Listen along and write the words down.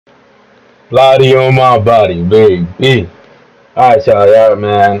Lottie on my body, baby. Alright, y'all,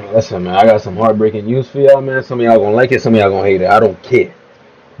 man. Listen, man, I got some heartbreaking news for y'all, man. Some of y'all gonna like it, some of y'all gonna hate it. I don't care.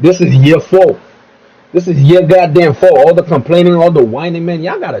 This is your fault. This is your goddamn fault. All the complaining, all the whining, man.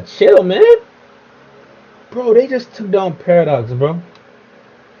 Y'all gotta chill, man. Bro, they just took down Paradox, bro.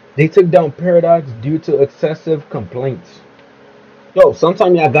 They took down Paradox due to excessive complaints. Yo,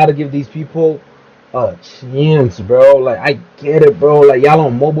 sometimes y'all gotta give these people a chance, bro. Like, I get it, bro. Like, y'all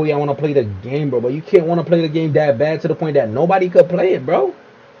on mobile, y'all wanna play the game, bro. But you can't wanna play the game that bad to the point that nobody could play it, bro.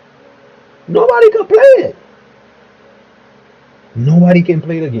 Nobody could play it. Nobody can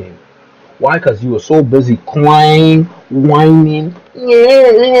play the game. Why? Because you were so busy crying, whining.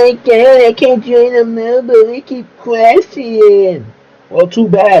 Yeah, I can't join the mobile. They keep crashing. Well, too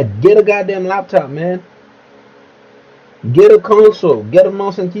bad. Get a goddamn laptop, man. Get a console. Get a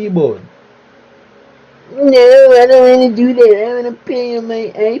mouse and keyboard. No, I don't want to do that. I want to play on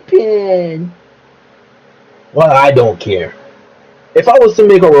my iPad. Well, I don't care. If I was to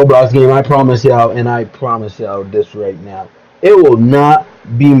make a Roblox game, I promise y'all, and I promise y'all this right now, it will not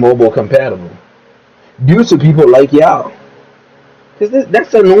be mobile compatible due to people like y'all. Cause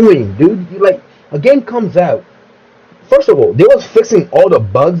that's annoying, dude. You like a game comes out. First of all, they was fixing all the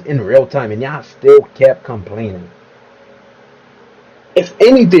bugs in real time, and y'all still kept complaining. If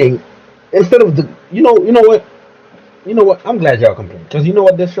anything, instead of you know what? I'm glad y'all complain, cause you know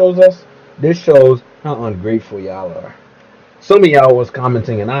what this shows us? This shows how ungrateful y'all are. Some of y'all was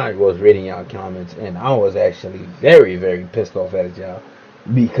commenting, and I was reading y'all comments, and I was actually very, very pissed off at y'all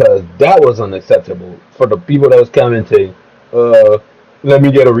because that was unacceptable for the people that was commenting. Uh, Let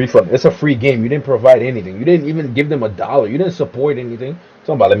me get a refund. It's a free game. You didn't provide anything. You didn't even give them $1. You didn't support anything.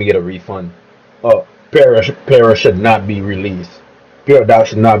 Talking about let me get a refund. Para should not be released. Paradox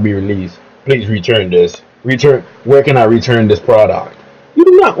should not be released. Please return this. Return. Where can I return this product? You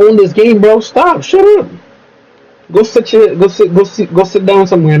do not own this game, bro. Stop. Shut up. Go sit down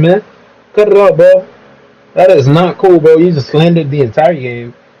somewhere, man. Cut it out, bro. That is not cool, bro. You just slandered the entire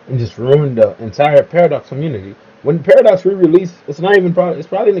game and just ruined the entire Paradox community. When Paradox re-release, it's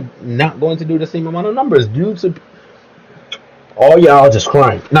probably not going to do the same amount of numbers due to all y'all just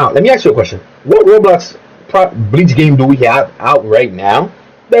crying. Now, let me ask you a question. What Roblox Bleach game do we have out right now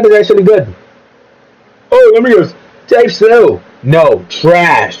that is actually good? Oh, let me guess. Type so. No,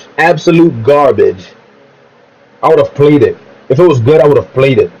 trash. Absolute garbage. I would have played it. If it was good, I would have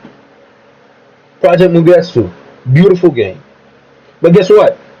played it. Project Mugetsu. Beautiful game. But guess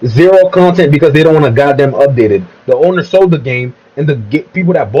what? Zero content because they don't want to goddamn update it. The owner sold the game, and the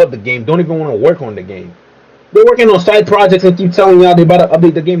people that bought the game don't even want to work on the game. They're working on side projects and keep telling y'all they about to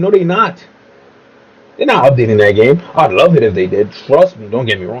update the game. No, they not. They're not updating that game. I'd love it if they did. Trust me. Don't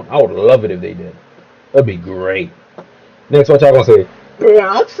get me wrong. I would love it if they did. That'd be great. Next, what y'all gonna say?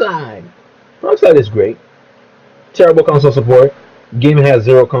 Peroxide. Peroxide is great. Terrible console support. Game has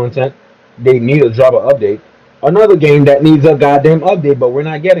zero content. They need to drop an update. Another game that needs a goddamn update, but we're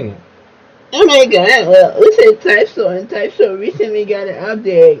not getting it. Oh my god, well, we said TypeStore, and TypeStore recently got an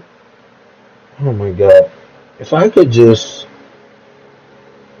update. Oh my god. If I could just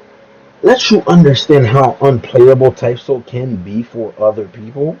let you understand how unplayable TypeStore can be for other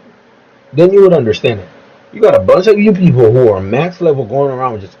people, then you would understand it. You got a bunch of you people who are max level going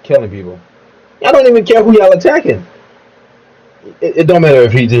around just killing people. Y'all don't even care who y'all attacking. It don't matter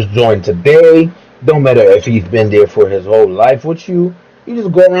if he just joined today. Don't matter if he's been there for his whole life with you. You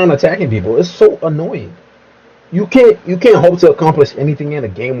just go around attacking people. It's so annoying. You can't hope to accomplish anything in a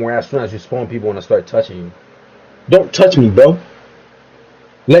game where as soon as you spawn people want to start touching you. Don't touch me, bro.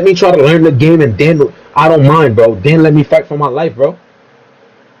 Let me try to learn the game and then I don't mind, bro. Then let me fight for my life, bro.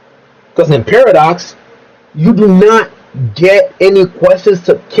 Because in Paradox, you do not get any questions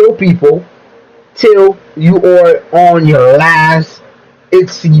to kill people till you are on your last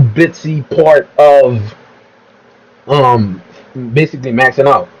itsy bitsy part of basically maxing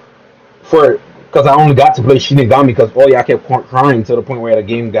out for because I only got to play Shinigami because all y'all kept crying to the point where the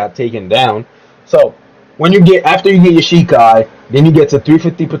game got taken down. So when you get after you get your Shikai, then you get to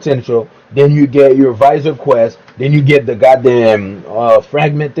 350 potential, then you get your visor quest, then you get the goddamn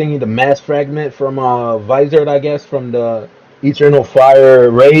fragment thingy, the mass fragment from visor, I guess, from the Eternal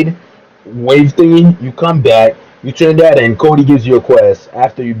Fire raid wave thingy. You come back, you turn that in. Cody gives you a quest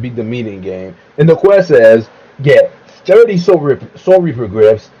after you beat the meeting game, and the quest says get 30 Soul Reaper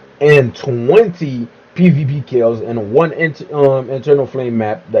grips and 20 PvP kills and one internal flame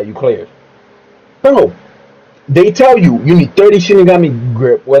map that you cleared. No, they tell you need 30 Shinigami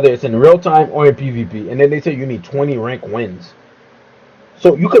grip, whether it's in real time or in PvP, and then they tell you need 20 rank wins.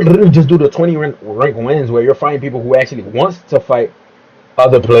 So you could literally just do the 20 rank wins where you're fighting people who actually wants to fight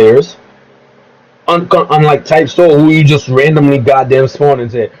other players, Unlike Type Soul, who you just randomly goddamn spawn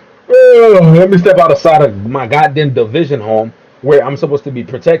and say, oh, let me step outside of my goddamn division home where I'm supposed to be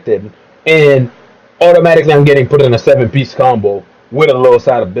protected, and automatically I'm getting put in a 7-piece combo with a little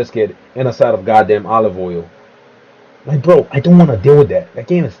side of biscuit and a side of goddamn olive oil. Like, bro, I don't want to deal with that. That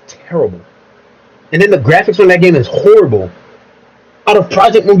game is terrible. And then the graphics on that game is horrible. Out of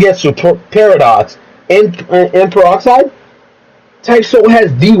Project Mugetsu, Paradox, and Peroxide, Type Soul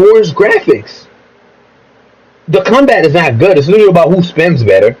has the worst graphics. The combat is not good. It's literally about who spins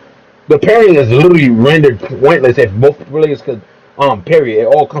better. The parrying is literally rendered pointless if both players could parry. It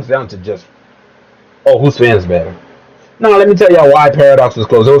all comes down to just, oh, who spins better. Now, let me tell y'all why Paradox was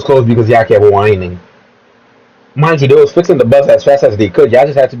closed. It was closed because y'all kept whining. Mind you, they was fixing the bugs as fast as they could. Y'all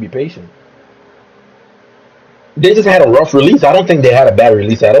just had to be patient. They just had a rough release. I don't think they had a bad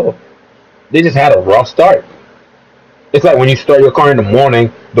release at all. They just had a rough start. It's like when you start your car in the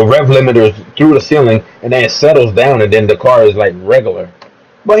morning, the rev limiter is through the ceiling, and then it settles down, and then the car is like regular.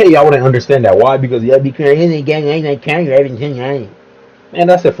 But hey, y'all wouldn't understand that. Why? Because y'all be carrying everything. Man,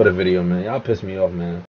 that's it for the video, man. Y'all piss me off, man.